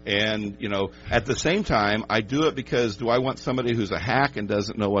 Right. And, at the same time, I do it because do I want somebody who's a hack and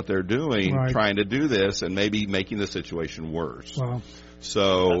doesn't know what they're doing trying to do this and maybe making the situation worse? Wow.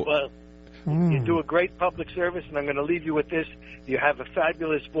 So, you do a great public service, and I'm going to leave you with this. You have a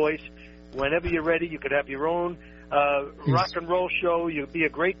fabulous voice. Whenever you're ready, you could have your own rock and roll show. You'd be a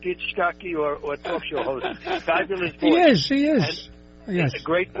great ditch jockey or talk show host. Fabulous voice. He is. Yes. A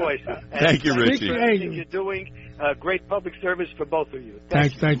great voice. Thank you, Richie. Everything you're doing, great public service for both of you.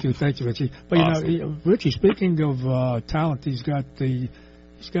 Thank you, Richie. But awesome. Richie, speaking of talent, he's got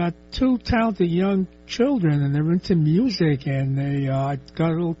 2 talented young children, and they're into music, and they got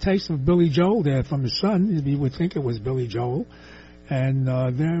a little taste of Billy Joel there from his son. You would think it was Billy Joel. And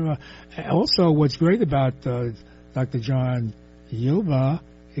they're also, what's great about Dr. John Yuba,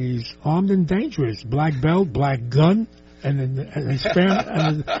 he's armed and dangerous, black belt, black gun, and his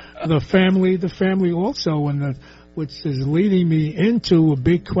the family also, and which is leading me into a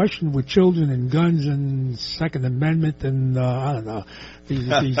big question with children and guns and Second Amendment and I don't know, these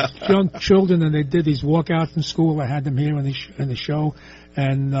young children, and they did these walkouts in school. I had them here in the show,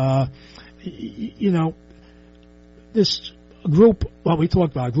 and this group, what we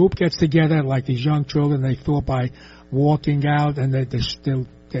talked about, a group gets together like these young children. They thought by walking out, and their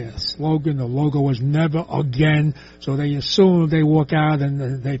slogan, the logo was never again. So they assumed they walk out,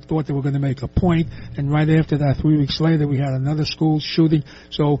 and they thought they were going to make a point. And right after that, 3 weeks later, we had another school shooting.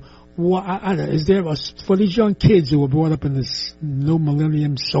 So is there for these young kids who were brought up in this new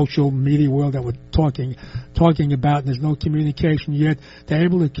millennium social media world that we're talking about, and there's no communication yet, they're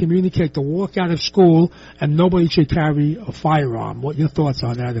able to communicate to walk out of school, and nobody should carry a firearm. What are your thoughts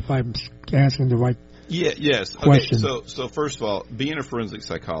on that, if I'm answering the right yes. question? Okay, so first of all, being a forensic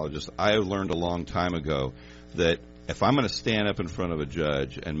psychologist, I learned a long time ago that if I'm going to stand up in front of a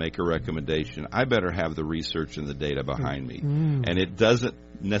judge and make a recommendation, I better have the research and the data behind me. And it doesn't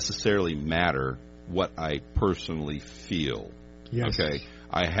necessarily matter what I personally feel. Yes. Okay?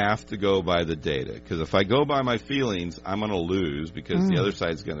 I have to go by the data, because if I go by my feelings, I'm going to lose because the other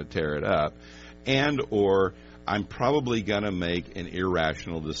side's going to tear it up, or I'm probably going to make an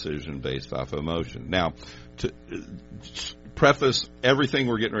irrational decision based off emotion. Now, to preface everything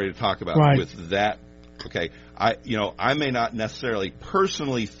we're getting ready to talk about with that, okay, I may not necessarily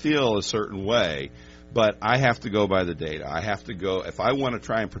personally feel a certain way, but I have to go by the data. I have to go, if I want to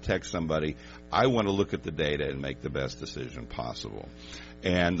try and protect somebody, I want to look at the data and make the best decision possible.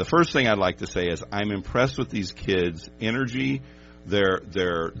 And the first thing I'd like to say is I'm impressed with these kids' energy, their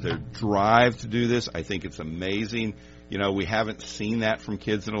drive to do this. I think it's amazing. We haven't seen that from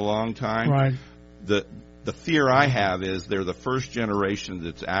kids in a long time. Right. The fear I have is they're the first generation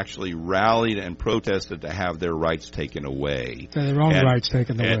that's actually rallied and protested to have their rights taken away. Their own rights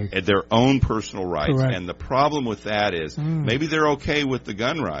taken away. And their own personal rights. Correct. And the problem with that is maybe they're okay with the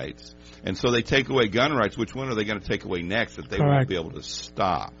gun rights, and so they take away gun rights. Which one are they going to take away next that they won't be able to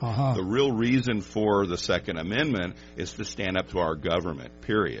stop? The real reason for the Second Amendment is to stand up to our government,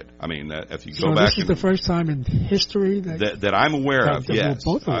 period. I mean, if you go back... So this is the first time in history that I'm aware of, yes.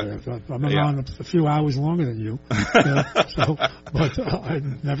 Both aware of. I'm around a few hours longer than you. But I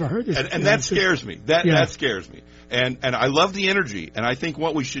never heard this. And that scares me. That scares me. And I love the energy. And I think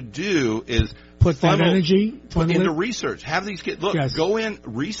what we should do is... Put that energy into research. Have these kids go in,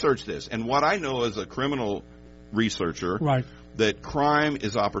 research this. And what I know as a criminal researcher, that crime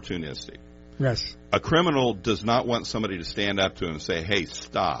is opportunistic. Yes. A criminal does not want somebody to stand up to him and say, "Hey,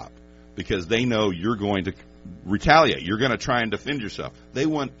 stop," because they know you're going to retaliate. You're going to try and defend yourself. They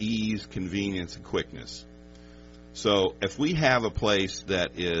want ease, convenience, and quickness. So if we have a place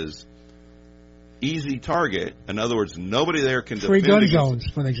that is easy target, in other words, nobody there can defend free gun zones,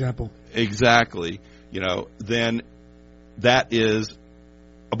 for example. Exactly. Then that is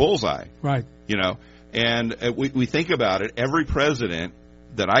a bullseye. Right. And we think about it. Every president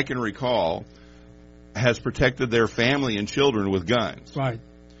that I can recall has protected their family and children with guns. Right.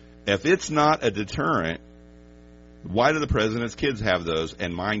 If it's not a deterrent, why do the president's kids have those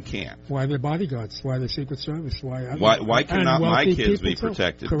and mine can't? Why the bodyguards? Why the Secret Service? Why cannot my kids be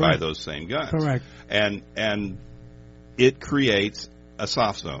protected by those same guns? Correct. And it creates a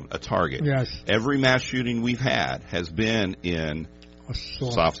soft zone, a target. Yes. Every mass shooting we've had has been in a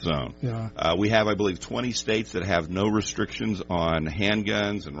soft zone. Yeah. We have, I believe, 20 states that have no restrictions on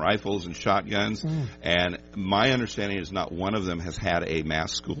handguns and rifles and shotguns. And my understanding is not one of them has had a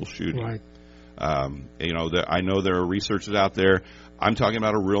mass school shooting. Right. I know there are researchers out there. I'm talking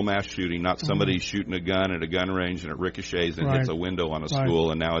about a real mass shooting, not somebody shooting a gun at a gun range and it ricochets and hits a window on a school,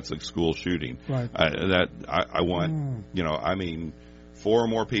 and now it's a school shooting. Right. I want, 4 or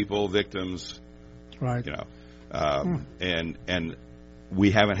more people, victims. Right. And we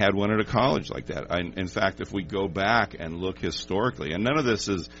haven't had one at a college like that. In fact, if we go back and look historically, and none of this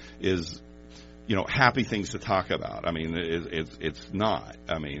is happy things to talk about. I mean, it's not.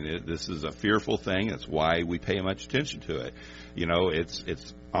 I mean, this is a fearful thing. That's why we pay much attention to it.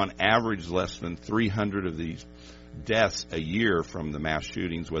 It's on average less than 300 of these deaths a year from the mass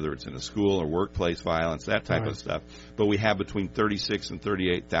shootings, whether it's in a school or workplace violence, that type of stuff. But we have between 36 and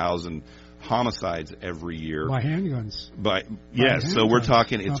 38,000 homicides every year. By handguns. So we're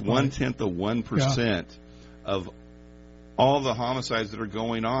talking it's 0.1% of all the homicides that are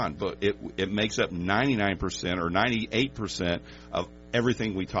going on, but it makes up 99% or 98% of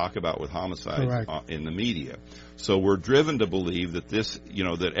everything we talk about with homicides in the media. So we're driven to believe that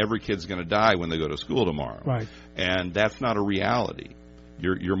that every kid's going to die when they go to school tomorrow. Right. And that's not a reality.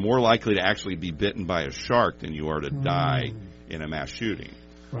 You're more likely to actually be bitten by a shark than you are to die in a mass shooting.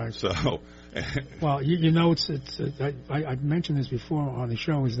 Right. So, well, I mentioned this before on the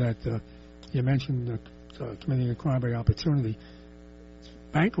show, is that you mentioned committing a crime by opportunity.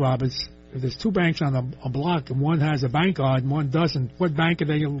 Bank robbers, if there's 2 banks on a block and one has a bank guard and one doesn't, what bank are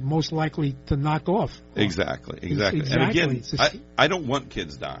they most likely to knock off? Exactly. And again, I don't want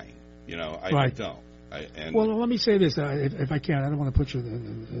kids dying. I don't. Well, let me say this, if I can. I don't want to put you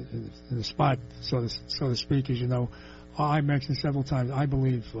in the spot, so to speak. As you know, I mentioned several times, I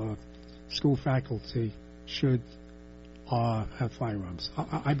believe school faculty should have firearms.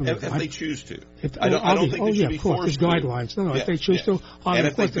 I believe if they choose to. I don't think they should be forced to. Guidelines. No, if they choose to. And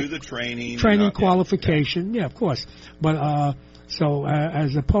if they do the training qualification, of course. But so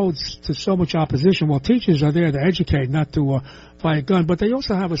as opposed to so much opposition, well, teachers are there to educate, not to buy a gun. But they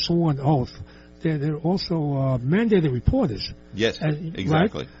also have a sworn oath. They're also mandated reporters. Yes,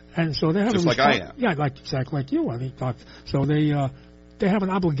 exactly. Right? And so they have just like I am. Yeah, exactly like you. I mean, so they have an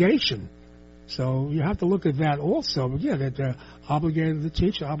obligation. So you have to look at that also. But they're obligated to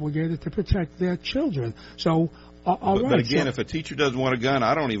teach, obligated to protect their children. So, but again, if a teacher doesn't want a gun,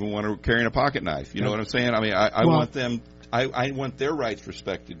 I don't even want to carry a pocket knife. You know what I'm saying? I mean, I want them. I want their rights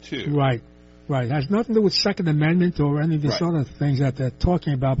respected too. Right. It has nothing to do with Second Amendment or any of these other things that they're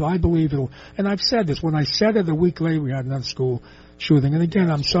talking about. But I believe it'll. And I've said this. When I said it a week later, we had another school shooting. And again,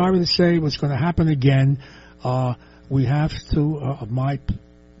 I'm sorry to say what's going to happen again. We have to.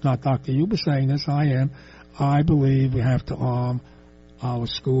 Not Dr. You were saying this. I am. I believe we have to arm our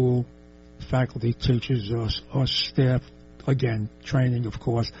school faculty, teachers, or staff. Again, training, of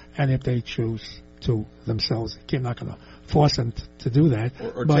course. And if they choose to themselves, I'm not going to force them to do that.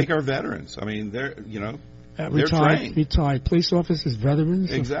 Or take our veterans. I mean, they're trained. Retired police officers,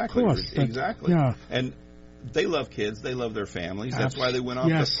 veterans. Exactly. Of course. Exactly. Yeah. And they love kids. They love their families. That's why they went off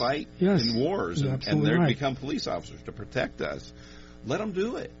to fight in wars, and they become police officers to protect us. Let them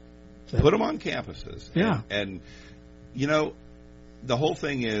do it. Put them on campuses. Yeah. And you know, the whole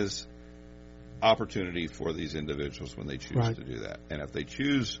thing is opportunity for these individuals when they choose to do that. And if they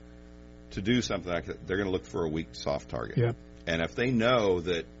choose to do something like that, they're going to look for a weak, soft target. Yep. And if they know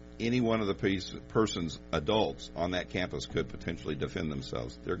that any one of the person's adults on that campus could potentially defend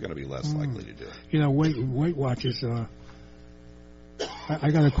themselves, they're going to be less likely to do it. You know, Weight Watchers, I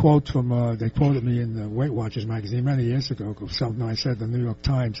got a quote from, they quoted me in the Weight Watchers magazine many years ago, something I said in the New York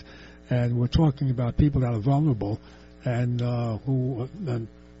Times, and we're talking about people that are vulnerable and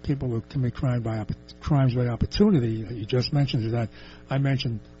people who commit crimes by opportunity. You just mentioned that. I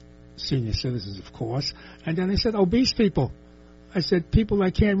mentioned senior citizens, of course, and then I said obese people. I said people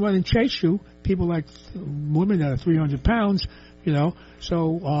that can't run and chase you, people like women that are 300 pounds, you know.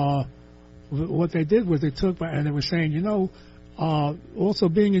 So what they did was they took, and they were saying, you know, also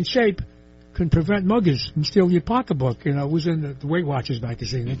being in shape can prevent muggers from stealing your pocketbook. You know, it was in the Weight Watchers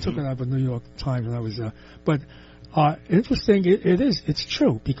magazine. They took it out of the New York Times when I was but interesting, it's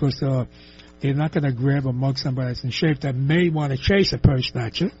true, because they're not going to grab or mug somebody that's in shape that may want to chase a purse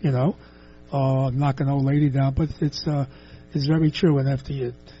snatcher, you know, knock an old lady down, but it's very true.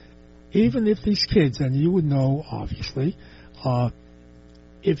 And even if these kids, and you would know, obviously,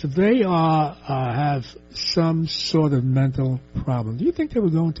 if they have some sort of mental problem, do you think they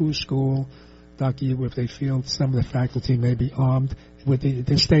would go into a school, Dr. Yu, if they feel some of the faculty may be armed with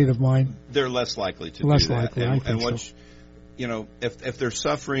their state of mind? They're less likely to do that. Less likely, I think so. You know, if they're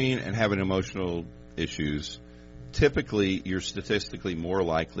suffering and having emotional issues, typically you're statistically more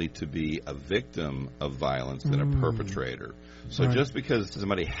likely to be a victim of violence than a perpetrator. So just because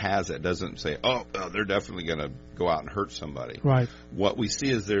somebody has it doesn't say, oh, they're definitely going to go out and hurt somebody. Right. What we see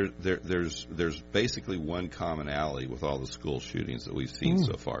is there's basically one commonality with all the school shootings that we've seen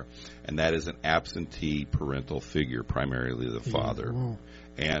so far, and that is an absentee parental figure, primarily the father,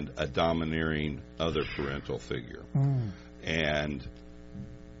 and a domineering other parental figure. And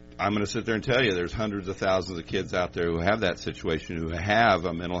I'm going to sit there and tell you there's hundreds of thousands of kids out there who have that situation, who have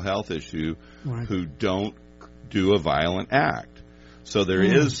a mental health issue, who don't do a violent act. So there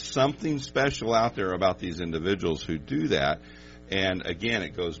is something special out there about these individuals who do that. And again,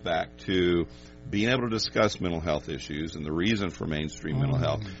 it goes back to being able to discuss mental health issues and the reason for mainstream mental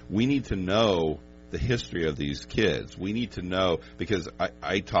health. We need to know the history of these kids. We need to know, because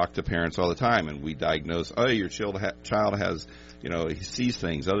I talk to parents all the time, and we diagnose, your child has, you know, he sees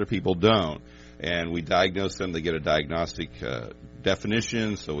things other people don't, and we diagnose them. They get a diagnostic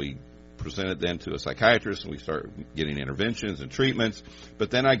definition, so we present it then to a psychiatrist, and we start getting interventions and treatments.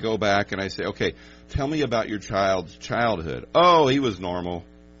 But then I go back and I say, okay, tell me about your child's childhood. Oh, he was normal.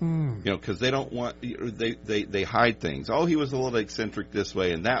 You know, because they don't want, they hide things. Oh, he was a little eccentric this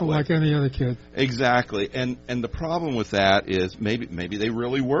way and that way. Like any other kid. Exactly. And the problem with that is maybe they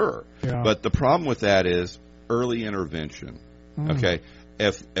really were. Yeah. But the problem with that is early intervention. Okay?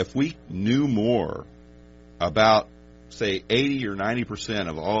 If we knew more about, say, 80 or 90%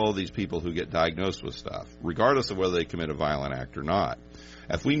 of all these people who get diagnosed with stuff, regardless of whether they commit a violent act or not,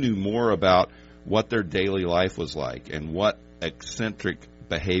 if we knew more about what their daily life was like and what eccentric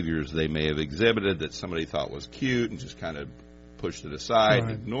behaviors they may have exhibited that somebody thought was cute and just kind of pushed it aside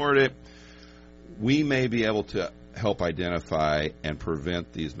and ignored it, we may be able to help identify and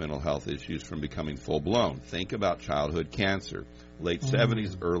prevent these mental health issues from becoming full-blown. Think about childhood cancer. Late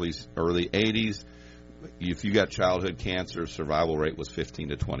 70s, early 80s, if you got childhood cancer, survival rate was 15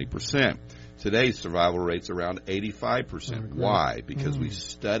 to 20%. Today's survival rate's around 85%. Why? Because we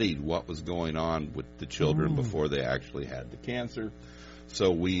studied what was going on with the children before they actually had the cancer.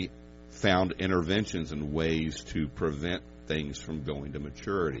 So we found interventions and ways to prevent things from going to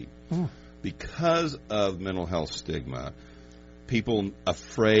maturity. Because of mental health stigma, people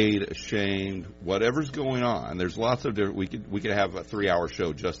afraid, ashamed, whatever's going on. There's lots of different. We could have a 3-hour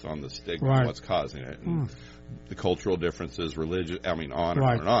show just on the stigma and what's causing it, and the cultural differences, religion. I mean, on and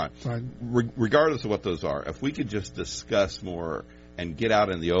on and on. Regardless of what those are, if we could just discuss more and get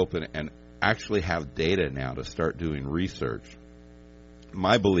out in the open and actually have data now to start doing research.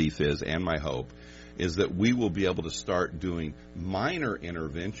 My belief is, and my hope, is that we will be able to start doing minor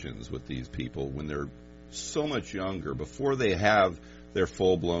interventions with these people when they're so much younger, before they have their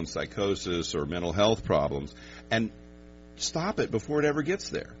full-blown psychosis or mental health problems, and stop it before it ever gets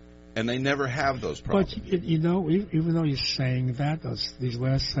there. And they never have those problems. But, you know, even though you're saying that, these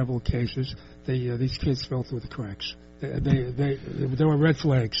last several cases, these kids fell through the cracks. There were red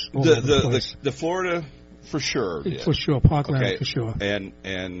flags all over the place. The Florida For sure. For sure. Parkland, okay. For sure.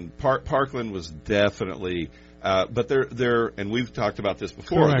 And Parkland was definitely, but they're, and we've talked about this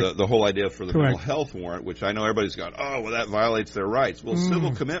before, the whole idea for the mental health warrant, which I know everybody's gone, oh, well, that violates their rights. Well,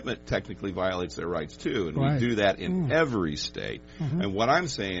 civil commitment technically violates their rights, too, and we do that in every state. And what I'm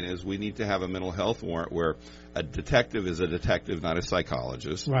saying is we need to have a mental health warrant where a detective is a detective, not a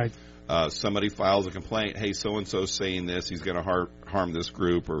psychologist. Right. Somebody files a complaint, hey, so-and-so's saying this, he's going to harm this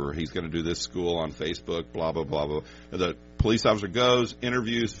group, or he's going to do this school on Facebook, blah, blah, blah, blah. The police officer goes,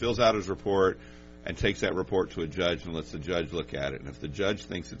 interviews, fills out his report, and takes that report to a judge and lets the judge look at it. And if the judge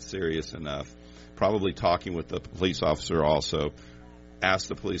thinks it's serious enough, probably talking with the police officer also, ask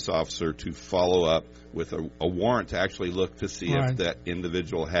the police officer to follow up with a warrant to actually look to see if that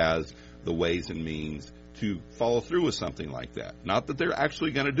individual has the ways and means to follow through with something like that. Not that they're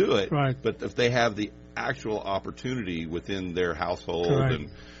actually going to do it, but if they have the actual opportunity within their household.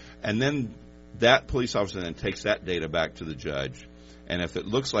 And then that police officer then takes that data back to the judge. And if it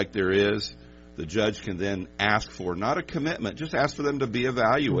looks like there is, the judge can then ask for, not a commitment, just ask for them to be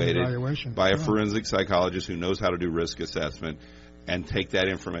evaluated by a forensic psychologist who knows how to do risk assessment, and take that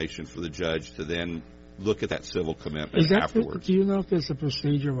information for the judge to then look at that civil commitment afterwards. Do you know if there's a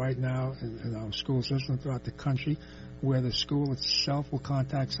procedure right now in our school system throughout the country where the school itself will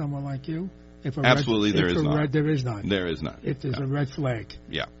contact someone like you? Absolutely, there is not. There is none. There is none. If there's a red flag.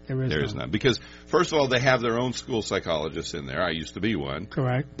 Yeah, there is none. Because, first of all, they have their own school psychologists in there. I used to be one.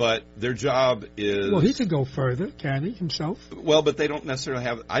 Correct. But their job is... Well, he could go further, can he, himself? Well, but they don't necessarily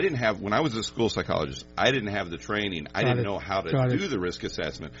have... I didn't have... When I was a school psychologist, I didn't have the training. I didn't know how to do the risk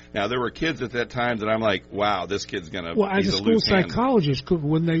assessment. Now, there were kids at that time that I'm like, wow, this kid's going to... Well, as a school psychologist,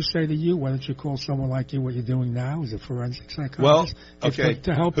 wouldn't they say to you, why don't you call someone like you what you're doing now as a forensic psychologist? Well, okay.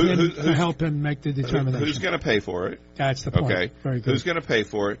 To help him make the determination. Who's going to pay for it? That's the point. Okay. Very good. Who's going to pay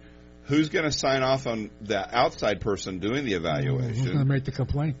for it? Who's going to sign off on the outside person doing the evaluation? Who's going to make the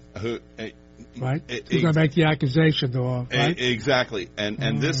complaint? Who's going to make the accusation? Right? Exactly.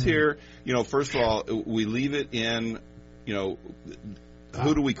 And this here, first of all, we leave it in, who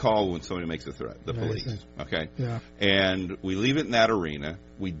do we call when somebody makes a threat? The police. Okay? Yeah. And we leave it in that arena.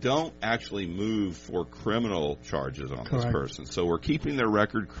 We don't actually move for criminal charges on this person. So we're keeping their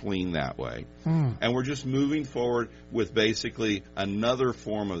record clean that way. And we're just moving forward with basically another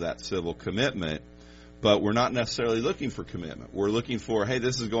form of that civil commitment. But we're not necessarily looking for commitment. We're looking for, hey,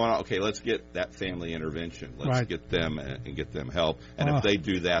 this is going on. Okay, let's get that family intervention. Let's get them and get them help. And if they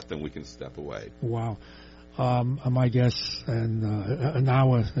do that, then we can step away. Wow. My guess, and an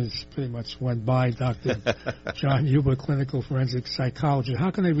hour has pretty much went by. Dr. John Huber, Clinical Forensic Psychologist.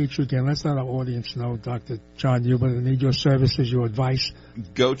 How can they reach you again? Let's let our audience know, Dr. John Huber. They need your services, your advice.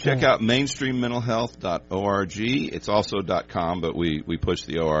 Go check out mainstreammentalhealth.org. It's also .com, but we push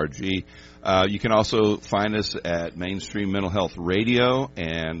the .org. You can also find us at Mainstream Mental Health Radio,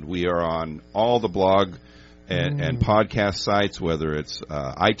 and we are on all the blog and podcast sites, whether it's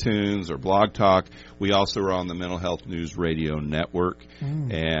iTunes or Blog Talk. We also are on the Mental Health News Radio Network.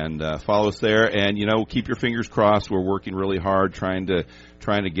 And follow us there. And, keep your fingers crossed. We're working really hard trying to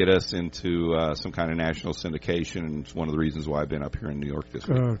get us into some kind of national syndication. And it's one of the reasons why I've been up here in New York this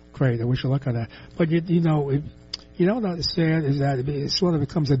week. Great. I wish you luck on that. But, you know what I understand is that it sort of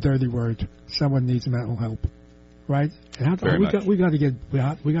becomes a dirty word. Someone needs mental help. Right? And we got to get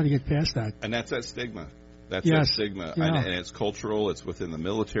past that. And that's that stigma. That's that stigma, and it's cultural. It's within the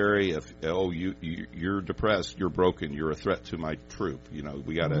military. If you're depressed, you're broken, you're a threat to my troop.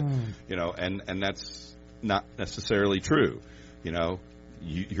 We got to, and that's not necessarily true.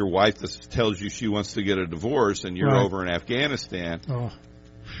 Your wife tells you she wants to get a divorce, and you're over in Afghanistan.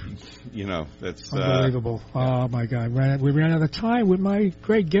 That's unbelievable. Oh my God, we ran out of time with my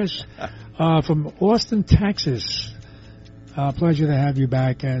great guest from Austin, Texas. Pleasure to have you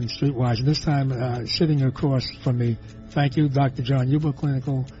back and Streetwise. And this time, sitting across from me, thank you, Dr. John Huber,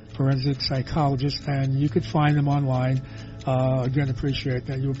 Clinical Forensic Psychologist. And you could find him online. Again, appreciate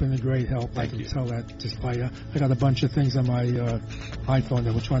that. You've been a great help. I can tell that just by, I got a bunch of things on my iPhone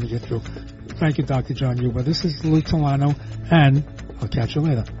that we're trying to get through. Thank you, Dr. John Huber. This is Lou Telano, and I'll catch you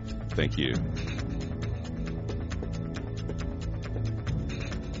later. Thank you.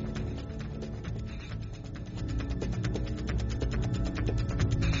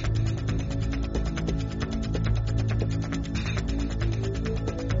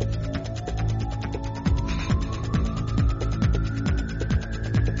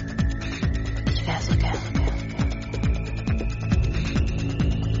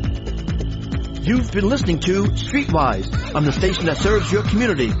 You've been listening to Streetwise on the station that serves your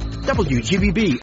community, WGBB